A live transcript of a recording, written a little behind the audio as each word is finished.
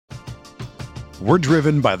We're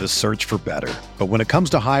driven by the search for better. But when it comes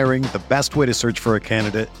to hiring, the best way to search for a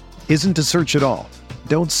candidate isn't to search at all.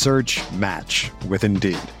 Don't search, match with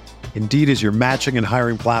Indeed. Indeed is your matching and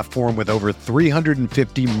hiring platform with over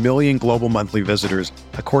 350 million global monthly visitors,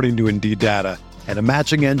 according to Indeed data, and a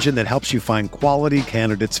matching engine that helps you find quality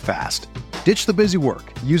candidates fast. Ditch the busy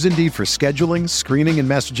work. Use Indeed for scheduling, screening, and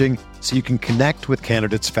messaging so you can connect with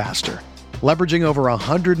candidates faster. Leveraging over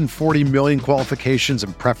 140 million qualifications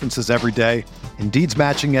and preferences every day, Indeed's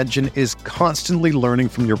matching engine is constantly learning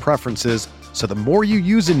from your preferences, so the more you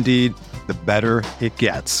use Indeed, the better it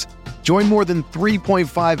gets. Join more than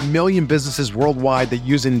 3.5 million businesses worldwide that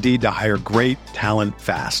use Indeed to hire great talent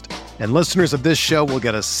fast. And listeners of this show will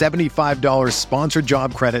get a $75 sponsored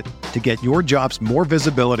job credit to get your jobs more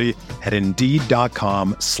visibility at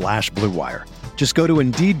Indeed.com/Blue Wire. Just go to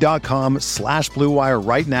Indeed.com/Blue Wire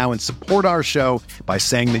right now and support our show by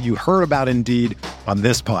saying that you heard about Indeed on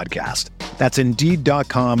this podcast. That's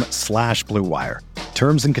Indeed.com/Blue Wire.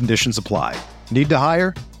 Terms and conditions apply. Need to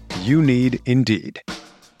hire? You need Indeed.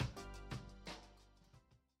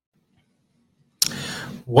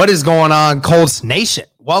 What is going on, Colts Nation?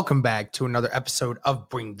 Welcome back to another episode of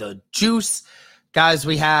Bring the Juice. Guys,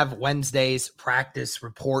 we have Wednesday's practice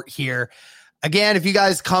report here. Again, if you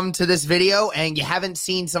guys come to this video and you haven't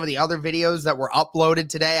seen some of the other videos that were uploaded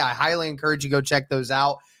today, I highly encourage you to go check those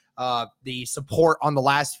out. The support on the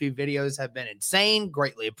last few videos have been insane.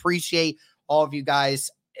 Greatly appreciate all of you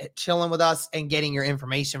guys chilling with us and getting your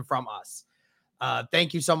information from us.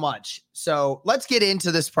 Thank you so much. So let's get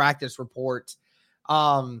into this practice report.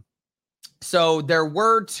 So there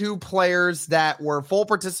were two players that were full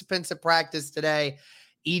participants at practice today.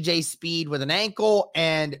 EJ Speed with an ankle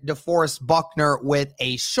and DeForest Buckner with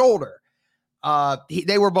a shoulder.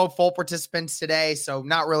 They were both full participants today, so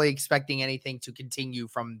not really expecting anything to continue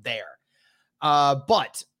from there.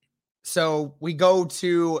 But so we go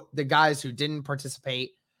to the guys who didn't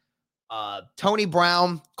participate. Tony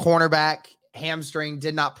Brown, cornerback, hamstring,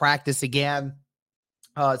 did not practice again.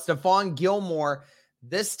 Stephon Gilmore,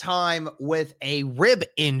 this time with a rib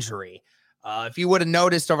injury. If you would have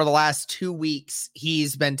noticed over the last 2 weeks,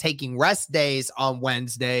 he's been taking rest days on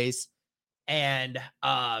Wednesdays, and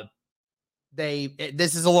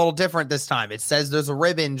this is a little different this time. It says there's a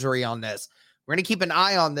rib injury on this. We're going to keep an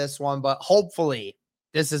eye on this one, but hopefully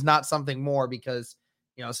this is not something more because,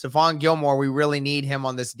 you know, Stephon Gilmore, we really need him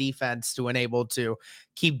on this defense to enable to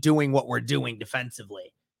keep doing what we're doing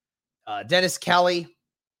defensively. Dennis Kelly,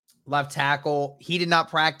 left tackle. He did not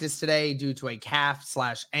practice today due to a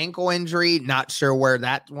calf/ankle injury. Not sure where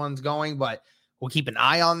that one's going, but we'll keep an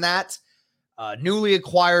eye on that. Newly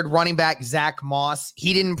acquired running back Zach Moss.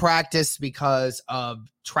 He didn't practice because of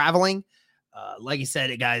traveling. Like I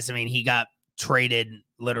said, guys, I mean, he got traded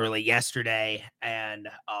literally yesterday, and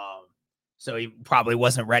so he probably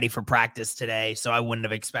wasn't ready for practice today, so I wouldn't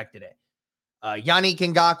have expected it. Yannick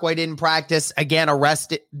Ngakoue didn't practice. Again, a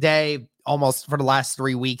rest day. Almost for the last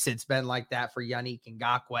 3 weeks, it's been like that for Yannick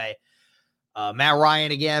Ngakoue. Matt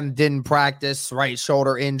Ryan, again, didn't practice. Right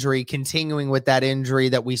shoulder injury, continuing with that injury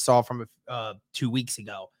that we saw from 2 weeks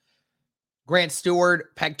ago. Grant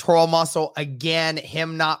Stewart, pectoral muscle, again,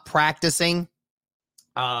 him not practicing.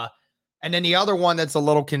 And then the other one that's a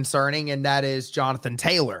little concerning, and that is Jonathan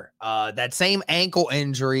Taylor. That same ankle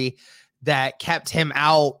injury that kept him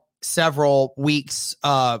out several weeks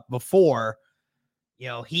before. You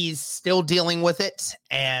know, he's still dealing with it.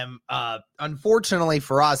 And unfortunately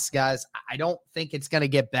for us, guys, I don't think it's going to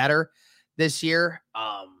get better this year.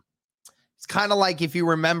 It's kind of like if you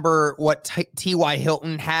remember what T.Y.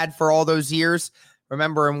 Hilton had for all those years.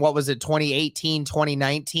 Remember in, what was it, 2018,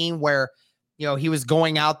 2019, where, you know, he was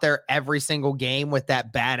going out there every single game with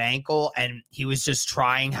that bad ankle and he was just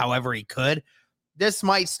trying however he could. This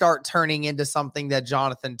might start turning into something that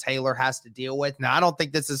Jonathan Taylor has to deal with. Now, I don't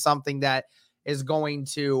think this is something that is going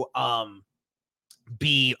to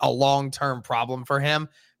be a long-term problem for him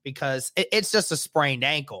because it's just a sprained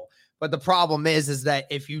ankle. But the problem is that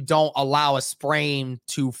if you don't allow a sprain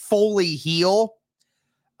to fully heal,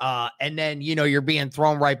 and then, you know, you're being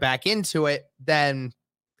thrown right back into it, then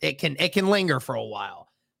it can linger for a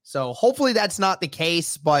while. So hopefully that's not the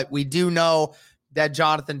case, but we do know that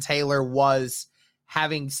Jonathan Taylor was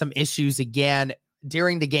having some issues again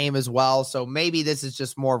during the game as well. So maybe this is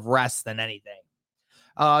just more of rest than anything.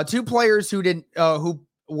 Two players who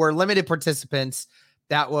were limited participants.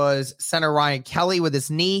 That was center Ryan Kelly with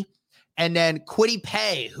his knee, and then Kwity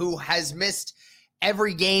Paye, who has missed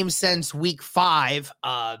every game since week 5,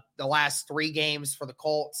 the last 3 games for the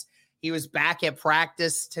Colts. He was back at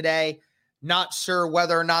practice today. Not sure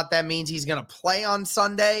whether or not that means he's going to play on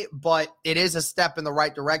Sunday, but it is a step in the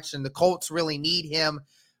right direction. The Colts really need him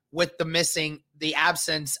with the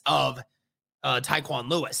absence of Tyquan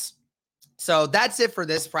Lewis. So that's it for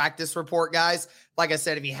this practice report, guys. Like I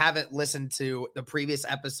said, if you haven't listened to the previous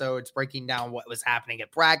episodes breaking down what was happening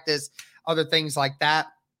at practice, other things like that,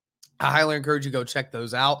 I highly encourage you to go check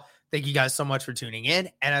those out. Thank you guys so much for tuning in.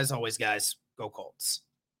 And as always, guys, go Colts.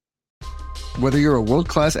 Whether you're a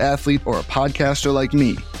world-class athlete or a podcaster like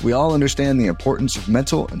me, we all understand the importance of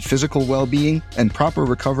mental and physical well-being and proper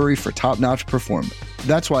recovery for top-notch performance.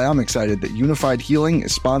 That's why I'm excited that Unified Healing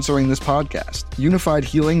is sponsoring this podcast. Unified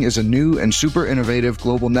Healing is a new and super innovative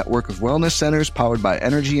global network of wellness centers powered by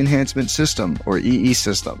Energy Enhancement System, or EE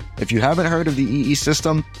System. If you haven't heard of the EE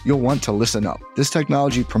System, you'll want to listen up. This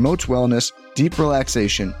technology promotes wellness, deep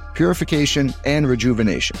relaxation, purification, and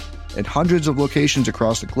rejuvenation. In hundreds of locations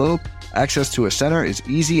across the globe, access to a center is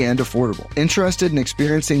easy and affordable. Interested in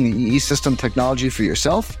experiencing the EE System technology for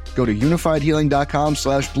yourself? Go to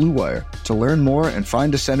unifiedhealing.com/bluewire to learn more and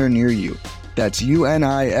find a center near you. That's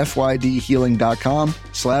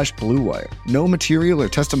unifydhealing.com/bluewire. No material or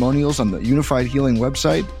testimonials on the Unified Healing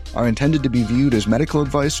website are intended to be viewed as medical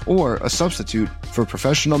advice or a substitute for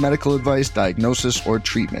professional medical advice, diagnosis, or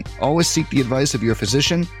treatment. Always seek the advice of your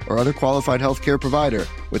physician or other qualified healthcare provider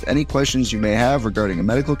with any questions you may have regarding a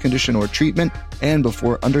medical condition or treatment and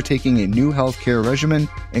before undertaking a new healthcare regimen,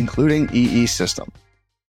 including EE System.